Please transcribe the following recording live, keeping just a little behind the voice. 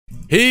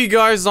Hey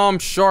guys, I'm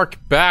Shark,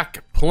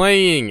 back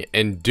playing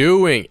and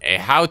doing a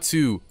how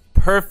to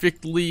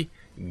perfectly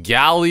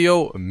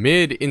Galio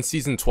Mid in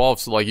season 12.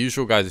 So like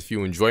usual guys, if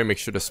you enjoy, make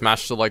sure to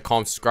smash the like,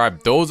 comment,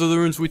 subscribe. Those are the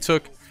runes we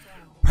took: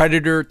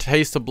 Predator,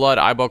 Taste of Blood,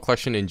 Eyeball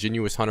Collection,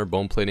 Ingenuous Hunter,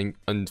 Bone Plating,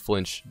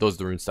 Unflinch. Those are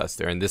the rune stats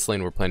there. In this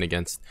lane we're playing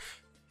against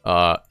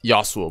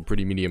Yasuo,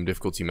 pretty medium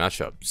difficulty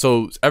matchup.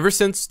 So ever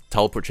since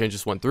teleport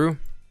changes went through,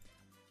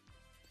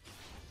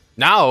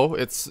 now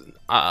it's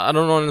I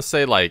don't want to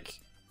say like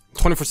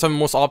 24/7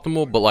 most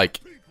optimal, but like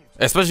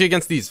especially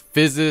against these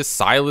Fizzes,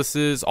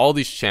 Silases, all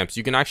these champs,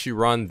 you can actually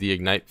run the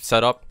Ignite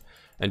setup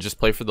and just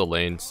play for the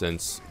lane,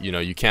 since you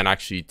know you can't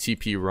actually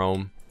TP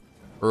roam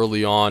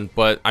early on.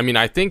 But I mean,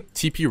 I think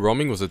TP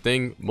roaming was a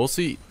thing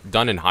mostly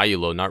done in high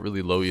elo, not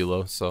really low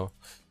elo, so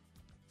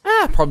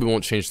probably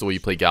won't change the way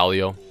you play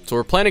Galio. So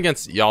we're playing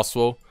against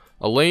Yasuo,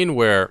 a lane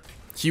where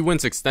he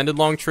wins extended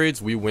long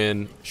trades, we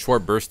win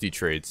short bursty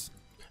trades,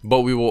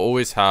 but we will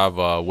always have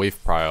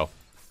wave prio,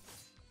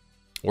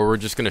 where we're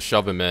just gonna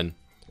shove him in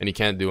and he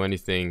can't do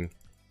anything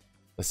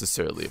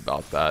necessarily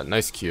about that.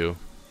 Nice Q.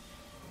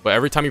 But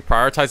every time he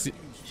prioritizes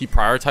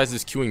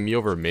queuing me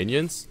over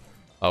minions,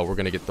 we're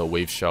gonna get the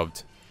wave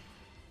shoved.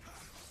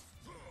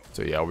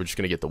 So yeah, we're just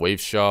gonna get the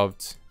wave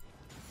shoved.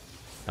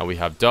 Now we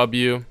have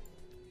W.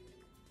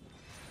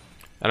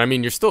 And I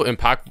mean, you're still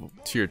impactful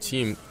to your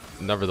team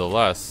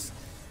nevertheless.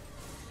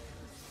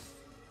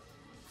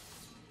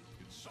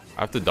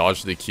 I have to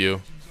dodge the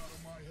Q.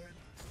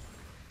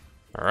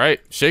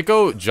 Alright,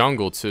 Shaco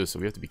jungle too, so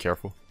we have to be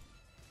careful.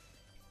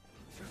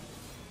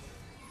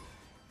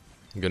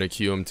 I'm gonna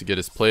Q him to get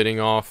his plating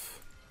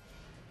off.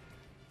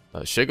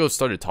 Shaco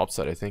started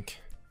topside, I think.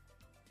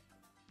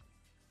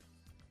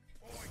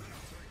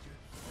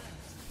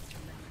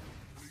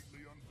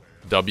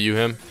 W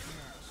him.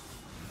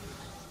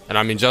 And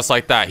I mean, just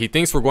like that, he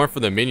thinks we're going for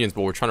the minions,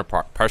 but we're trying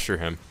to pressure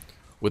him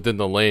within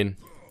the lane.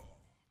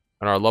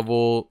 And our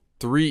level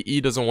 3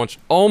 E doesn't want...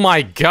 Oh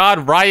my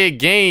god, Riot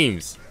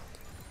Games!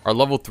 Our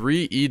level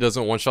 3 E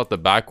doesn't one-shot the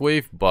back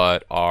wave,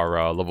 but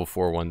our level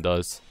 4 one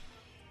does.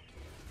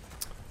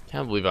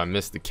 Can't believe I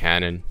missed the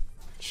cannon.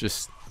 It's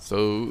just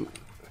so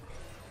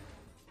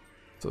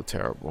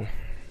terrible.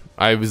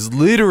 I was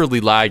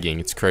literally lagging.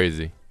 It's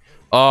crazy.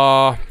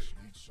 I'm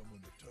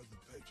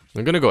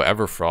gonna go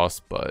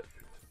Everfrost, but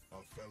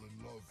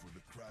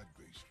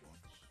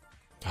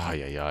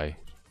Alright,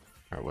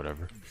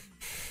 whatever.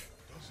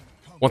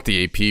 Want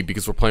the AP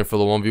because we're playing for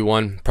the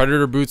 1v1.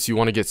 Predator boots you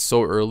want to get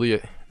so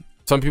early.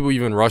 Some people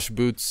even rush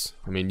boots.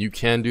 I mean, you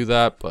can do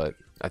that, but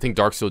I think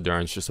Darksteel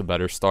Durin's just a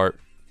better start.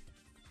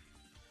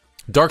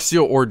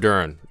 Darksteel or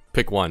Durin,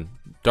 pick one.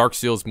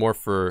 Darksteel's more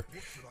for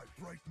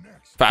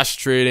fast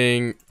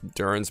trading,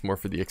 Durin's more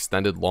for the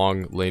extended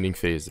long laning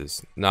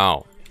phases.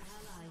 Now,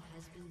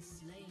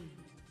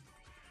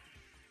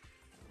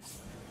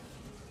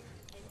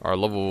 our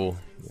level,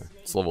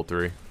 it's level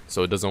 3,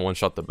 so it doesn't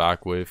one-shot the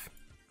back wave.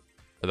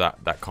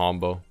 That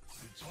combo.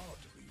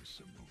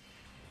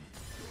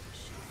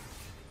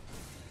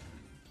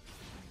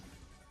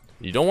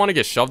 You don't want to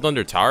get shoved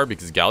under tower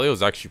because Galio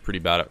is actually pretty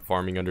bad at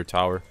farming under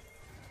tower.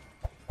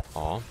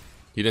 Aw,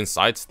 he didn't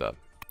sidestep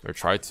or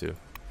try to.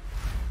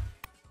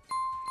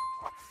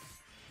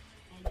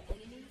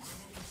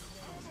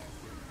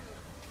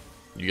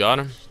 You got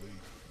him?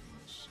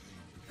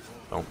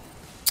 No.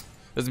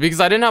 It's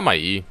because I didn't have my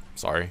E.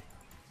 Sorry.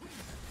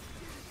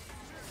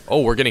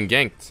 Oh, we're getting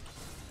ganked.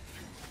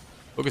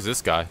 Look at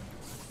this guy.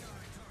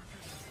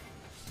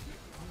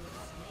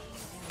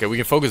 Okay, we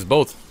can focus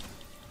both.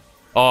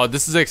 Oh,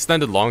 this is an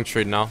extended long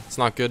trade now. It's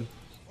not good.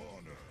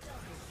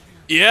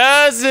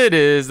 Yes, it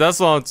is. That's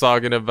what I'm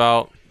talking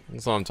about.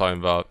 That's what I'm talking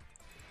about.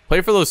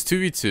 Play for those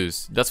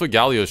 2v2s. That's what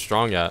Galio is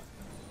strong at.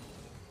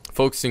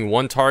 Focusing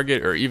one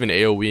target or even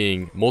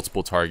AoEing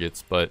multiple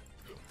targets, but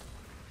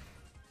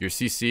your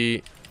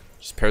CC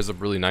just pairs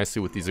up really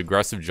nicely with these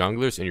aggressive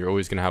junglers, and you're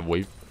always going to have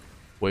wave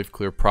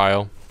clear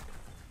prio.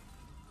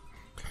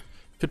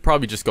 Could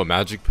probably just go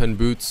Magic Pen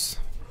Boots.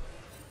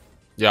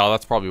 Yeah,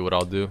 that's probably what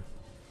I'll do.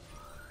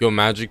 Go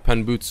Magic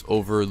Pen Boots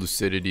over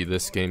Lucidity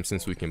this game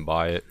since we can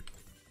buy it.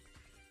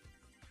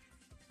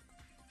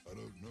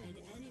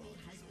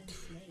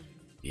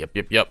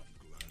 Yep.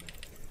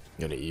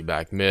 Gonna E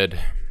back mid.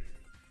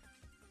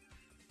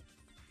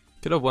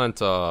 Could have went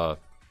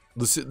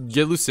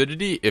get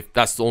Lucidity if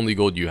that's the only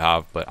gold you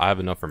have, but I have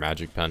enough for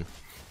Magic Pen.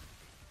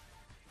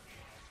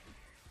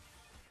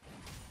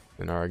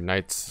 And our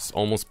Ignite's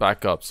almost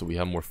back up, so we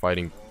have more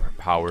fighting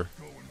power.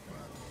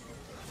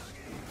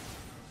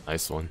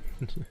 Nice one.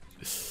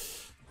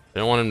 I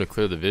don't want him to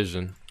clear the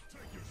vision.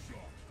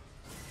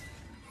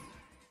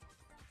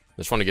 I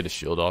just want to get his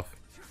shield off.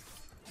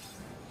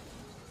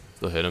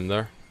 Still hit him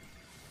there.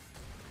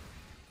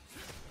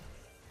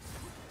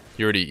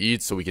 He already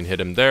eats, so we can hit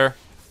him there.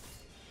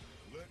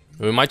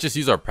 And we might just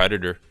use our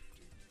Predator.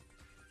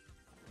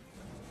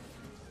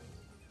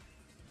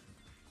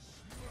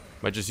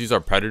 Might just use our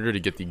Predator to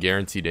get the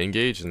guaranteed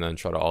engage and then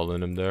try to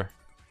all-in him there.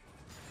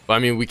 But I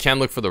mean, we can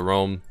look for the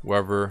roam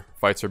wherever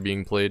fights are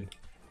being played.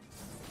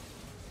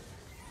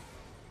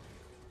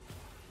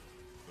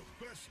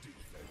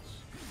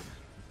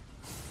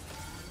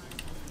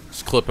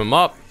 Just clip him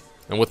up.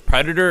 And with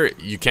Predator,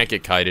 you can't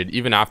get kited.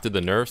 Even after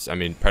the nerfs, I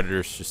mean,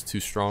 Predator's just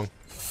too strong.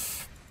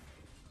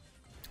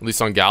 At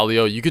least on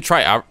Galio. You could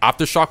try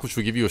Aftershock, which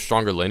will give you a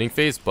stronger laning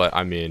phase. But,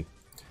 I mean,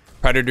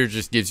 Predator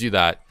just gives you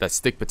that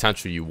stick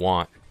potential you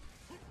want.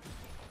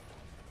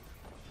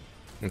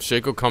 If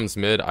Shaco comes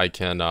mid, I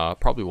can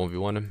probably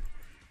 1v1 him.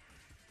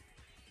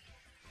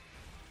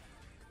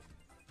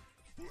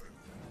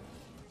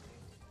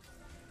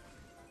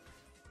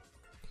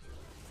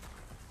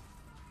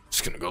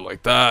 Just gonna go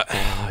like that.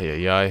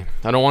 Yeah.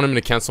 I don't want him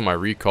to cancel my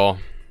recall.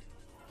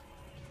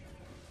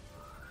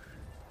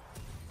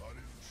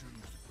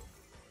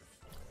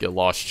 Get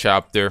lost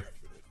chapter.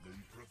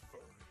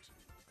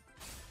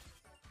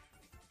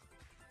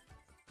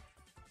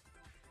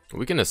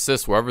 We can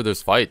assist wherever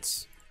there's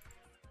fights.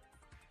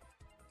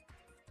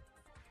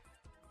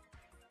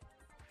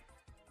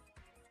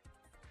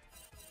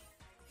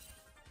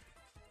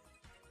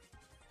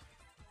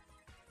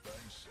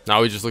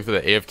 Now we just look for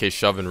the AFK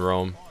shove and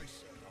roam.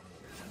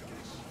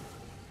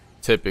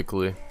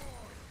 Typically.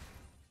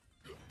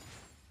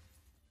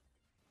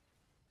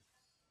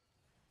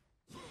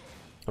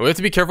 And we have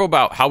to be careful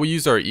about how we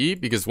use our E,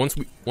 because once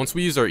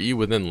we use our E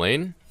within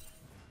lane,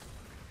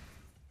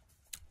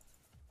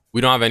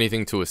 we don't have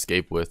anything to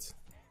escape with.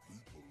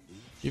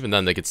 Even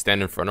then, they could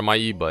stand in front of my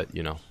E, but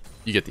you know,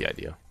 you get the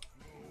idea.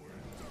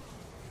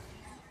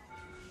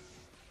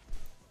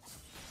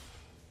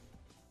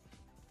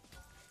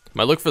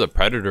 Might look for the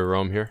Predator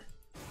roam here.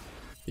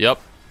 Yep.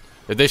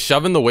 If they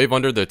shove in the wave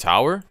under their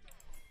tower,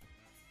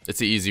 it's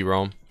an easy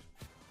roam.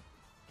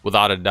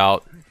 Without a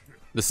doubt.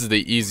 This is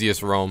the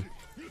easiest roam.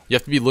 You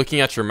have to be looking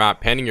at your map,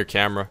 panning your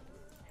camera.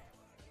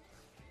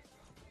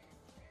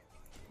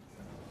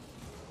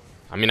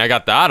 I mean, I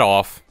got that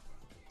off.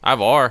 I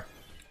have R.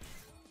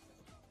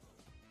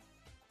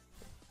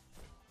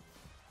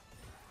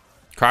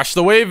 Crash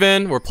the wave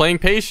in. We're playing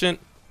patient.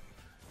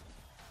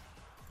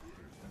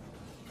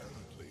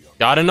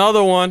 Got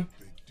another one.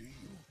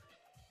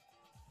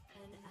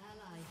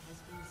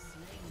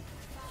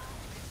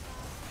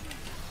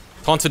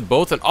 Taunted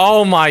both and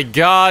oh my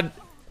god.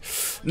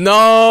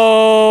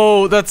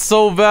 No, that's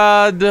so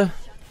bad.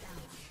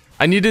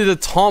 I needed to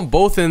taunt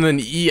both and then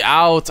E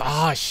out.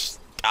 Ah,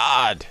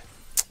 god.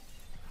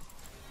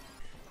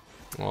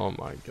 Oh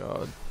my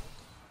god.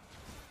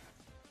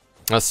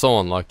 That's so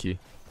unlucky.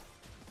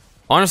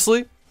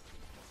 Honestly,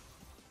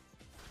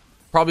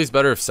 probably it's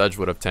better if Sedge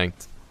would have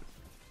tanked,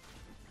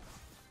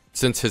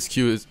 since his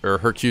Q is, or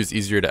her Q is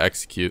easier to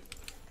execute.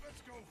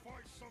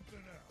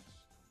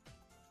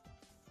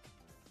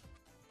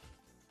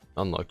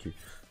 Unlucky.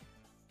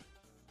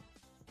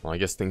 Well, I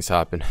guess things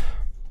happen.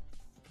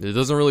 It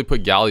doesn't really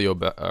put Galio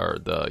or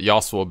the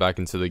Yasuo back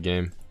into the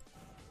game.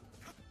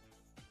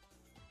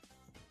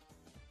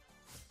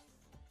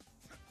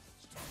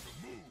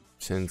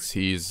 Since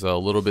he's a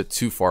little bit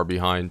too far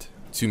behind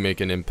to make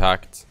an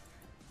impact.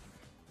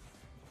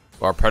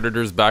 Our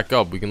Predator's back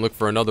up. We can look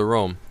for another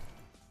roam.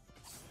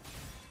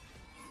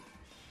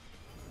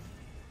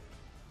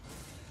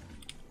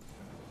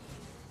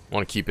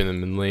 Want to keep him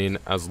in lane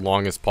as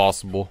long as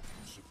possible.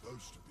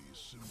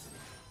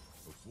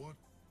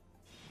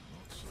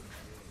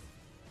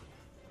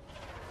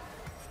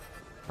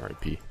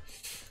 RIP.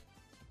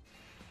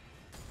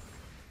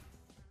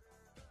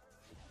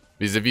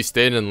 Because if he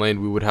stayed in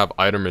lane, we would have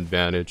item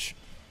advantage.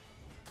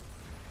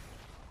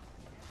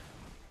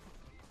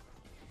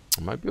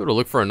 I might be able to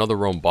look for another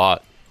roam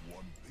bot.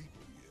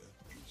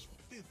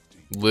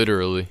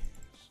 Literally.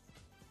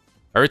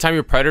 Every time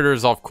your Predator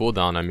is off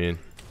cooldown, I mean.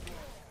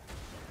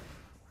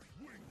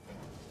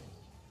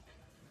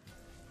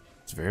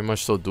 It's very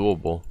much so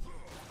doable.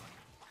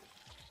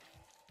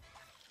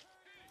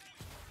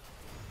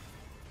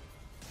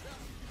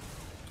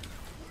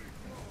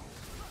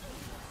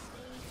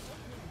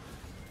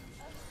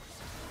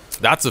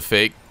 That's a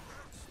fake.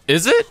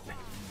 Is it?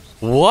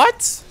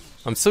 What?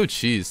 I'm so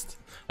cheesed.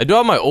 I do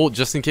have my ult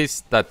just in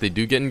case that they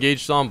do get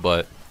engaged on,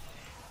 but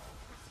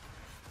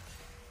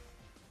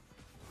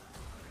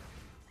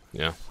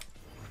yeah.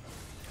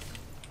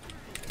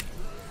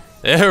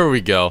 There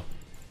we go.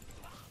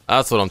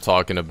 That's what I'm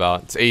talking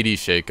about. It's AD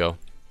Shaco.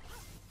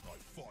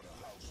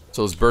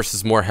 So his burst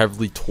is more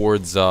heavily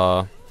towards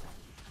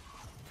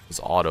his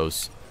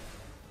autos.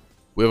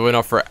 We have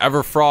enough for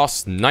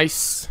Everfrost.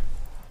 Nice.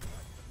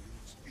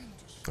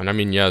 And I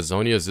mean, yeah,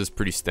 Zonia's is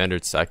pretty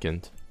standard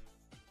second.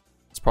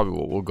 That's probably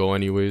what we'll go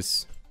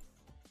anyways.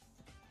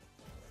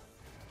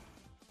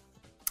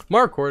 Am I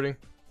recording?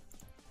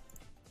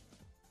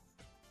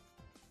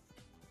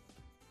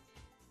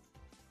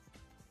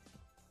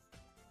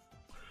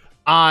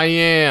 I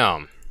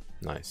am.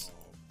 Nice.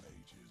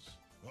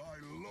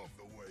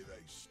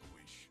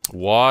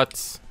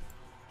 What?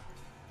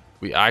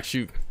 We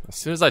actually, as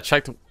soon as I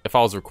checked if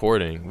I was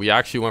recording, we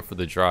actually went for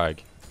the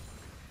drag.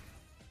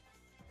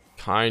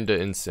 Kinda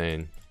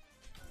insane.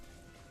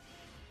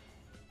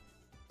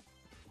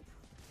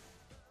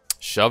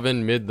 Shove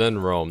in mid then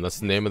roam. That's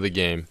the name of the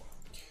game.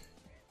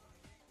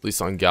 At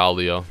least on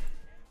Galio.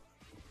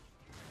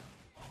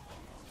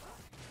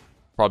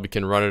 Probably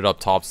can run it up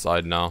top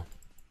side now.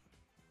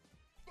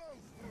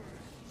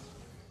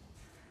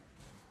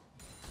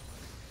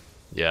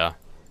 Yeah.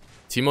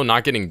 Teemo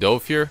not getting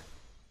dove here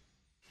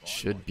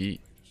should be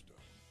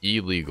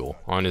illegal,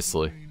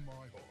 honestly.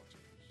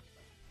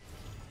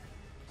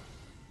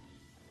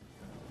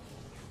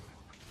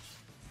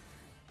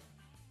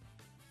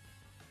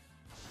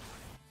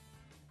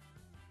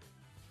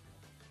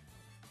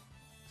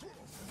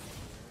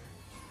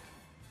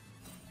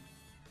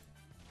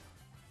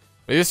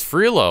 It's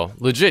Freelo.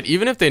 Legit,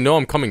 even if they know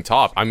I'm coming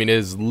top, I mean, it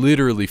is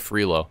literally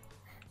Freelo.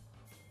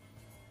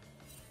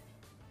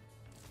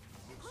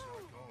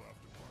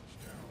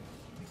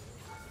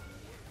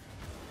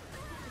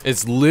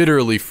 It's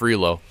literally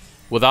Freelo,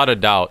 without a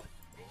doubt.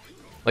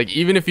 Like,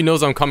 even if he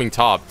knows I'm coming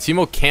top,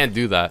 Teemo can't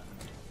do that.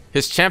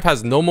 His champ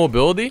has no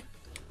mobility.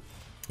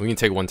 We can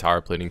take one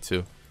tower plating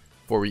too,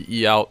 before we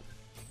E out.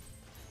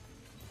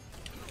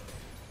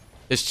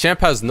 His champ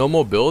has no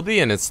mobility,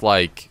 and it's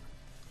like...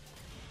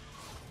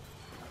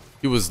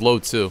 he was low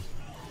too.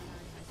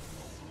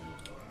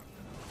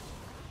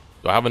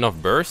 Do I have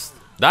enough burst?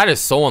 That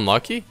is so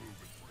unlucky.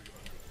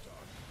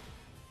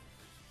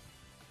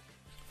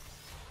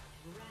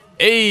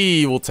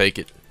 Hey, we'll take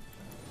it.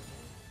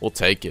 We'll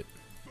take it.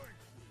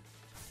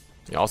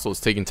 He also was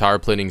taking tower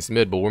plating's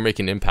mid, but we're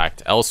making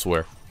impact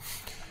elsewhere.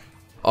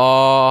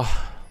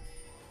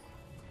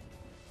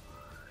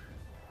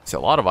 See,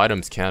 a lot of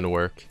items can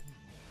work.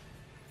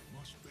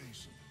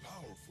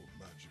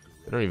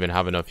 I don't even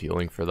have enough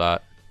healing for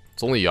that.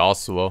 It's only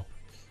Yasuo.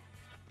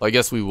 I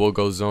guess we will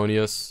go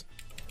Zonius.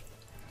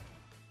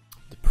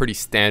 The pretty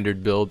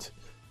standard build.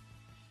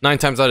 9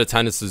 times out of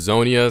 10 it's the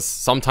Zonius.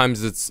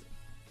 Sometimes it's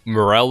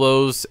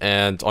Morello's,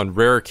 and on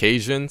rare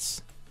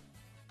occasions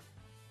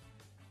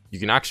you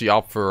can actually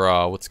opt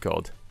for what's it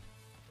called?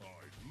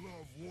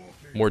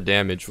 More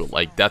damage with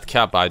like Death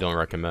Cap. I don't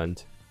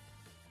recommend.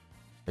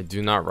 I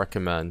do not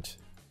recommend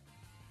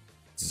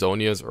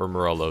Zonia's or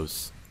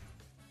Morello's.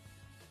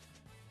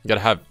 You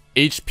gotta have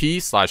HP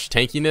 /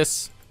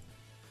 tankiness,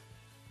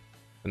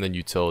 and then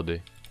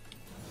utility.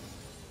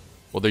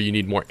 Whether you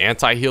need more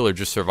anti-heal or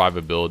just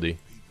survivability,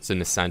 it's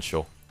an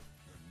essential.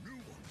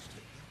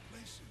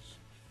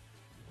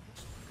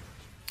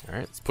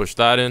 Alright, let's push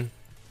that in.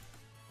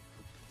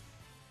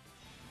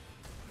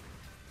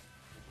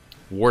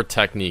 Ward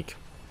technique.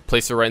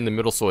 Place it right in the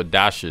middle so it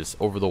dashes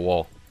over the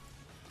wall.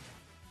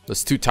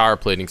 That's 2 tower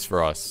platings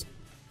for us.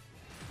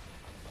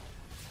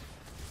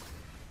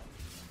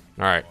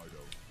 Alright.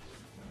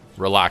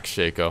 Relax,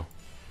 Shaco.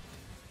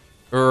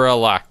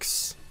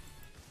 Relax.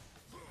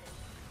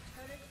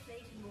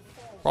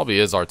 Probably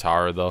is our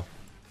tower, though.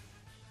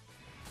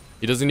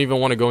 He doesn't even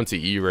want to go into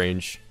E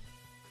range.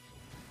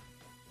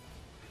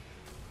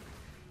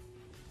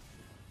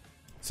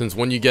 Since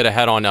when you get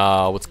ahead on,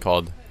 what's it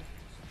called?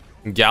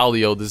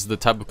 Galio, this is the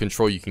type of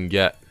control you can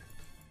get.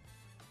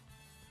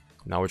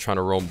 Now we're trying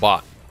to roam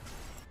bot.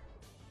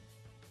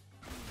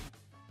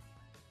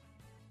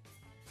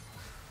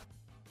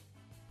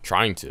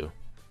 Trying to.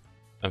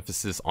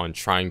 Emphasis on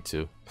trying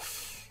to.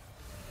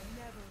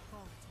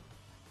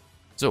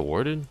 Is it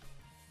warded?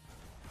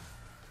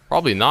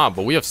 Probably not,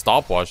 but we have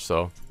stopwatch,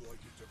 so.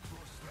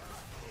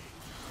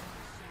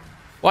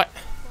 What?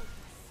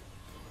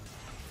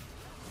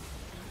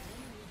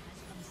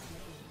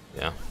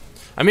 Yeah.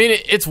 I mean,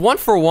 it's 1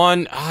 for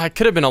 1. It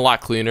could have been a lot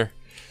cleaner.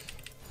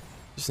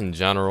 Just in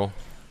general.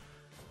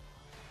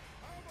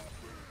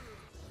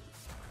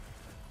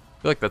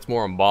 I feel like that's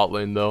more on bot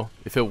lane, though.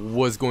 If it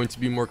was going to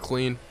be more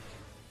clean.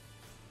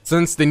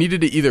 Since they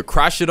needed to either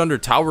crash it under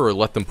tower or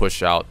let them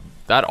push out.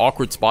 That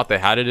awkward spot they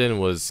had it in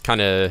was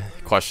kind of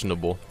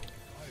questionable.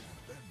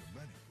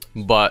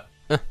 But,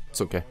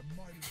 it's okay.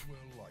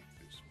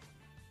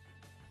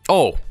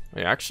 Oh,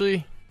 wait,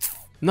 actually...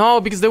 No,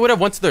 because they would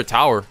have went to their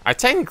tower. I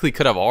technically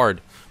could have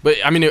R'd. But,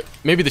 I mean,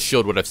 maybe the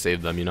shield would have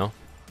saved them, you know?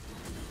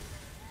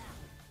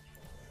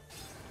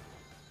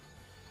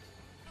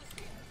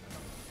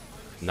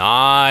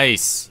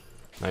 Nice.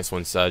 Nice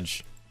one,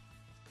 Sedge.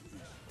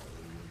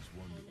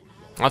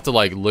 I'll have to,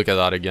 like, look at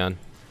that again.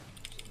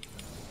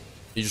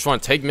 You just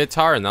want to take mid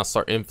tower and now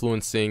start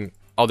influencing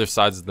other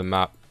sides of the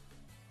map.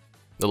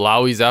 The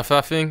Lowie's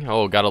FFing?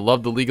 Oh, gotta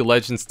love the League of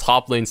Legends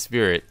top lane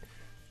spirit.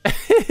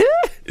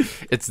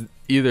 It's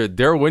either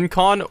their win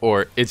con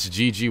or it's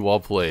GG, well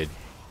played.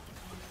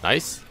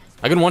 Nice.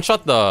 I can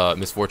one-shot the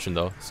Misfortune,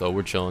 though, so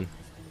we're chilling.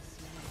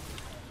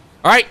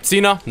 Alright,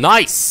 Cena.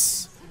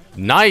 Nice.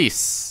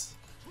 Nice.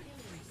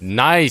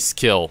 Nice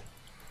kill.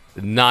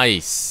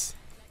 Nice.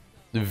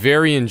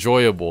 Very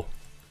enjoyable.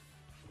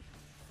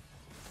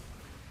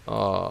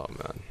 Oh,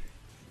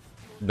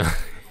 man.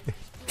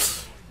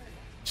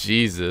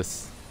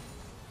 Jesus.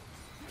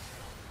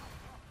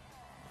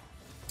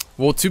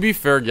 Well, to be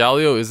fair,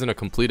 Galio isn't a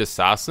complete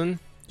assassin.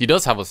 He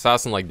does have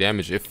assassin-like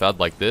damage if fed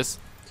like this.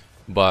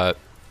 But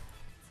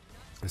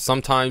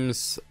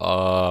sometimes,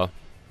 what's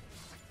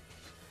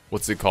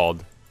it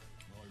called?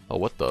 Oh,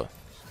 what the?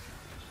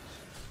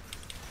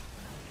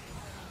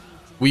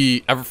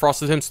 We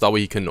Everfrosted him so that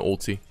way he couldn't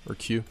ulti or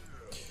Q.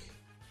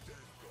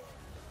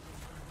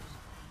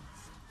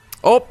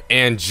 Oh,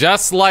 and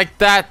just like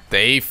that,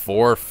 they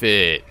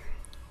forfeit.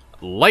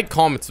 Like,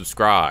 comment,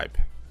 subscribe.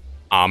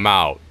 I'm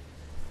out.